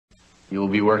You will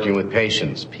be working with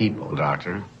patients, people,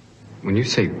 Doctor. When you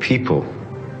say people,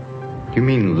 you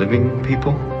mean living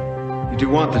people? You do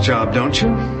want the job, don't you?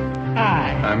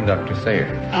 Hi. I'm Dr. Thayer.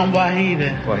 I'm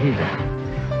Wahida. Wahida.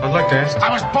 I'd like to ask... I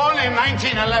was born in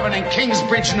 1911 in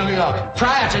Kingsbridge, New York.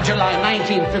 Prior to July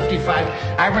 1955,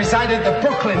 I resided at the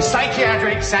Brooklyn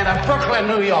Psychiatric Center, Brooklyn,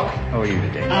 New York. How are you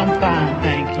today? I'm fine,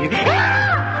 thank you.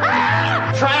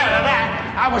 Prior to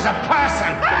that, I was a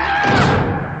person.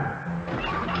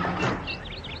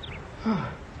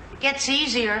 It gets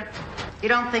easier. You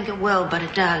don't think it will, but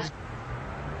it does.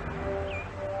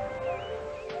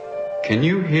 Can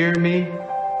you hear me?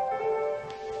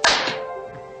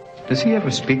 Does he ever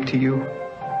speak to you?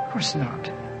 Of course not.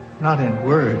 Not in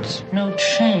words. No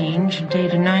change,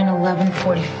 dated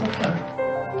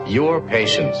 9/11/44. Your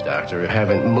patients, Doctor,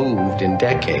 haven't moved in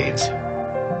decades.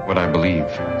 What I believe,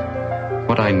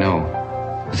 what I know,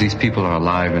 is these people are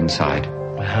alive inside.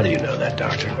 How do you know that,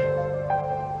 Doctor?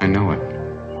 I know it.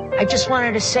 I just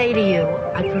wanted to say to you,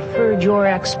 I preferred your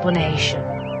explanation.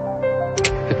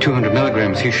 At 200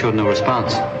 milligrams, he showed no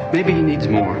response. Maybe he needs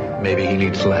more. Maybe he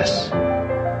needs less.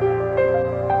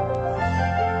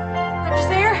 Dr.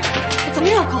 Thayer, it's a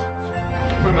miracle.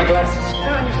 Where are my glasses?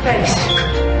 They're on your face.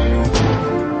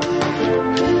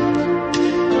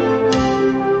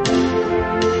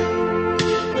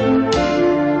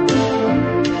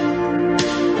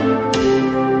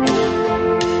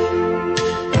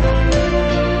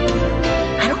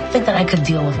 I don't think that I could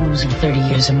deal with losing 30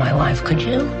 years of my life, could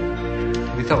you?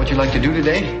 Have you thought what you'd like to do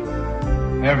today?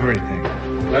 Everything.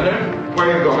 Leonard, where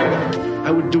are you going?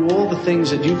 I would do all the things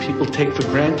that you people take for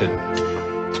granted.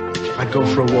 I'd go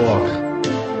for a walk.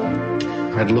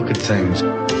 I'd look at things.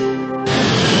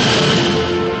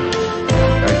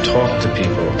 I'd talk to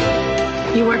people.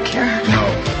 You work here? No,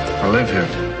 I live here.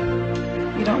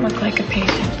 You don't look like a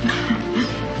patient.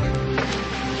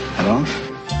 I don't?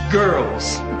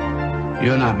 Girls.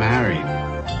 You're not married.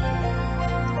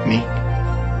 Me?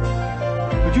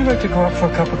 Would you like to go out for a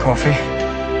cup of coffee?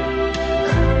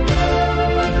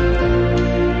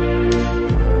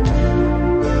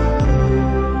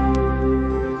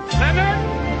 Leonard!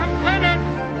 Leonard!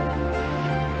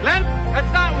 Leonard!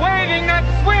 That's not wading, that's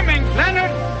swimming!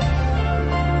 Leonard!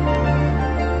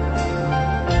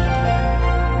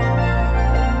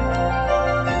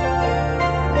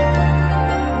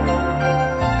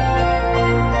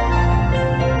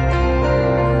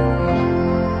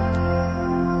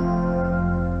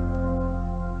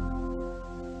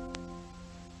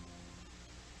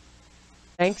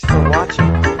 Thanks for watching.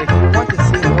 If you want to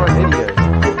see more videos,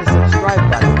 hit the subscribe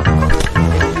button.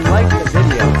 If you like the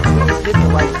video, please hit the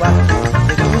like button.